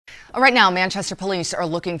Right now, Manchester police are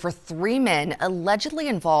looking for 3 men allegedly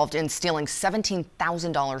involved in stealing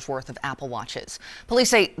 $17,000 worth of Apple Watches. Police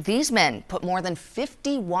say these men put more than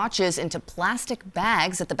 50 watches into plastic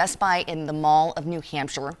bags at the Best Buy in the Mall of New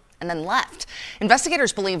Hampshire and then left.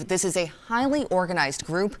 Investigators believe this is a highly organized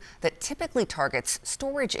group that typically targets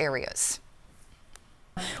storage areas.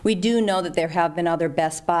 We do know that there have been other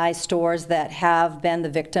Best Buy stores that have been the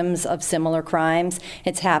victims of similar crimes.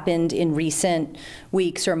 It's happened in recent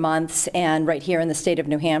weeks or months and right here in the state of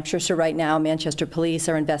New Hampshire. So right now, Manchester police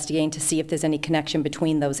are investigating to see if there's any connection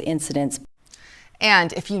between those incidents.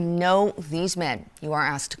 And if you know these men, you are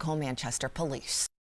asked to call Manchester police.